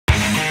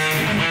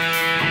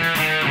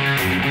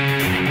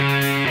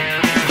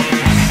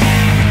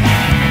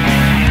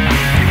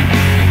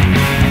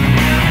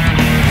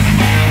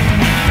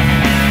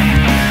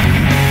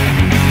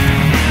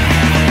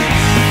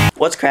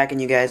What's cracking,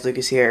 you guys?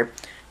 Lucas here.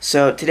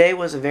 So today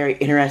was a very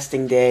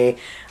interesting day.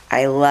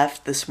 I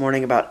left this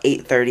morning about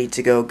 8:30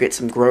 to go get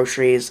some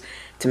groceries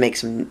to make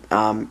some,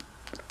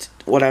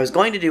 what I was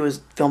going to do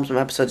was film some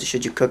episodes of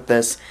Should You Cook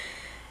This,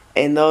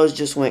 and those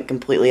just went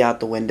completely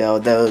out the window.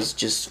 Those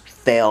just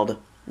failed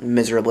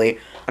miserably.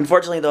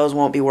 Unfortunately, those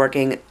won't be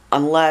working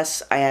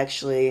unless I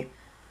actually,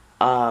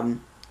 I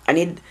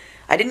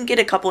didn't get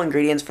a couple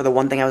ingredients for the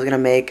one thing I was going to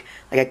make.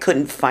 Like, I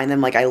couldn't find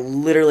them. Like, I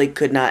literally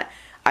could not.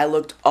 I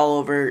looked all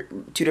over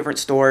 2 different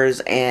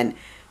stores and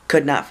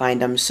could not find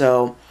them.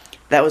 So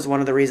that was one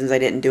of the reasons I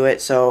didn't do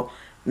it. So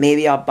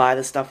maybe I'll buy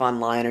the stuff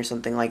online or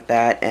something like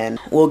that, and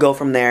we'll go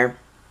from there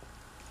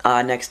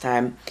next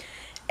time.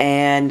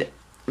 And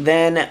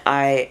then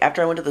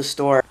after I went to the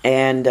store,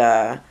 and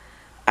I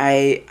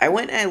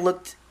went and I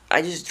looked.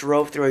 I just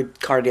drove through a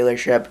car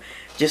dealership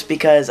just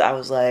because I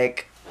was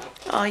like,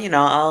 oh,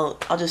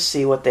 I'll just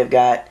see what they've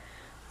got,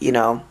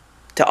 to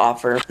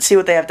offer. See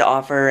what they have to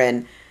offer,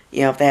 and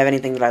if they have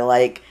anything that I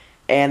like.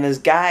 And this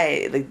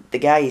guy, the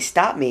guy, he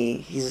stopped me.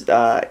 He's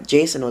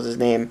Jason was his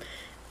name,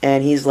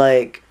 and he's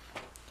like,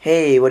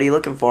 "Hey, what are you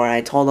looking for?" And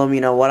I told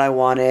him, what I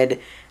wanted,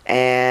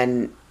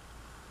 and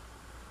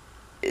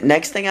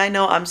next thing I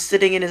know, I'm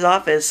sitting in his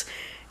office,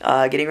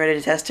 getting ready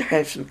to test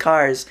drive some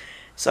cars.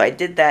 So I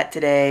did that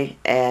today,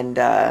 and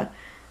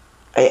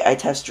I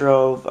test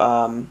drove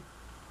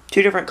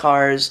 2 different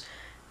cars,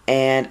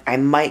 and I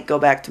might go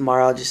back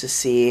tomorrow just to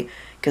see,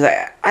 because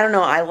I don't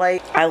know, I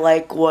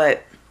like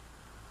what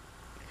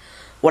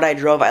I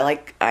drove.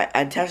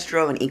 I test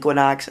drove an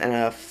Equinox and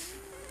a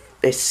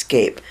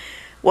Escape.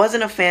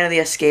 Wasn't a fan of the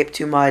Escape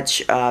too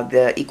much.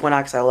 The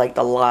Equinox I liked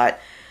a lot,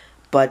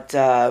 but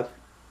so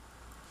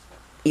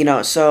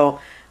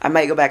I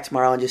might go back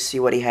tomorrow and just see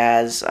what he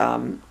has,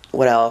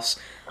 what else,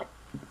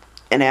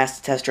 and ask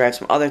to test drive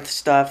some other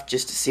stuff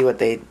just to see what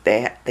they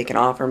can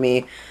offer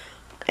me.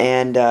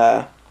 And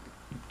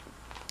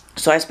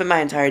so I spent my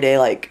entire day,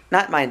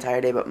 not my entire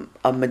day, but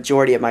a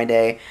majority of my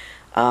day,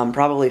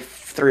 probably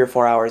 3 or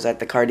 4 hours at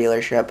the car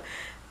dealership,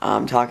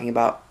 talking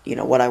about,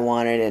 what I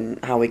wanted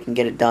and how we can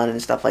get it done and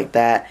stuff like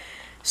that.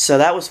 So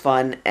that was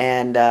fun,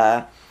 and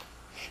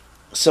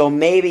so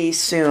maybe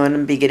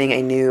soon be getting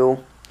a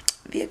new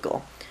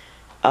vehicle.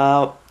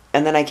 And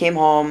then I came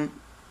home,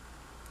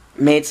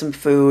 made some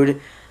food,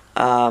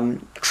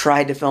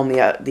 tried to film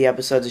the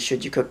episodes of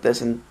Should You Cook This,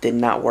 and did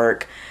not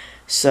work.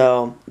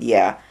 So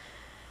yeah,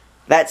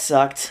 that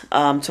sucked.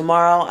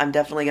 Tomorrow I'm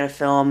definitely going to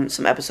film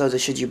some episodes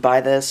of Should You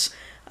Buy This.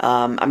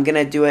 I'm going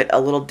to do it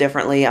a little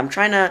differently. I'm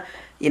trying to,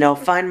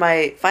 find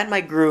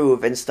my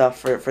groove and stuff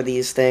for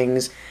these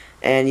things,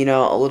 and,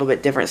 a little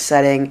bit different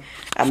setting.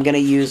 I'm going to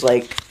use,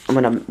 I'm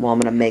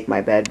going to make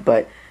my bed,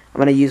 but I'm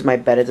going to use my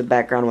bed as a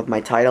background with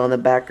my title in the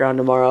background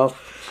tomorrow,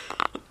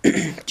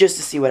 just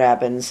to see what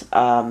happens.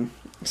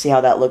 See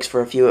how that looks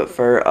for a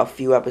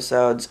few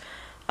episodes.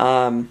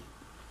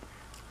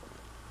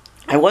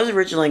 I was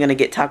originally going to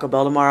get Taco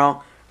Bell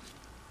tomorrow.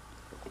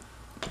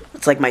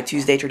 It's like my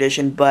Tuesday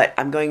tradition, but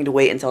I'm going to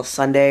wait until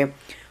Sunday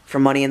for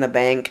Money in the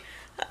Bank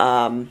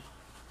to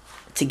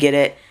get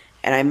it,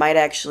 and I might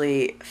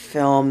actually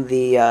film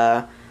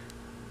the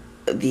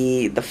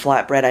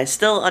flatbread. I'm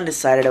still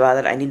undecided about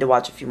it. I need to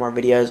watch a few more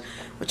videos,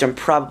 which I'm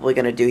probably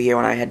going to do here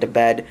when I head to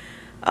bed,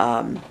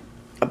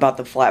 about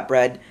the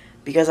flatbread,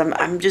 because I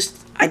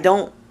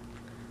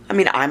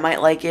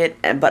might like it,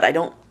 but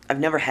I've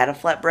never had a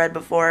flatbread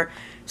before,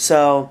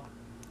 so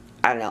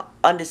I don't know.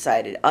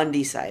 Undecided. I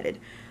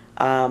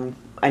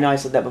know I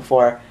said that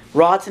before.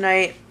 Raw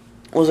tonight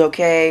was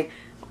okay.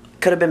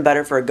 Could have been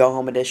better for a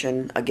go-home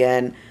edition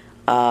again.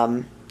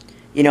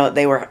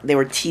 They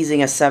were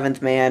teasing a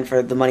 7th man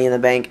for the Money in the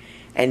Bank,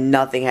 and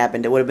nothing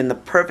happened. It would have been the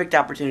perfect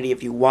opportunity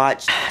if you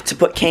watched to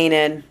put Kane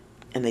in,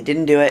 and they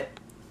didn't do it.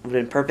 It would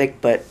have been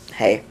perfect, but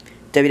hey,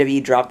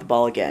 WWE dropped the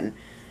ball again.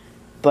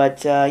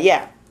 But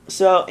yeah.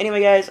 So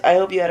anyway, guys, I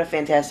hope you had a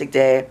fantastic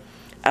day.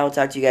 I will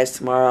talk to you guys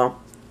tomorrow.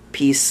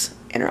 Peace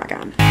and rock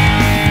on.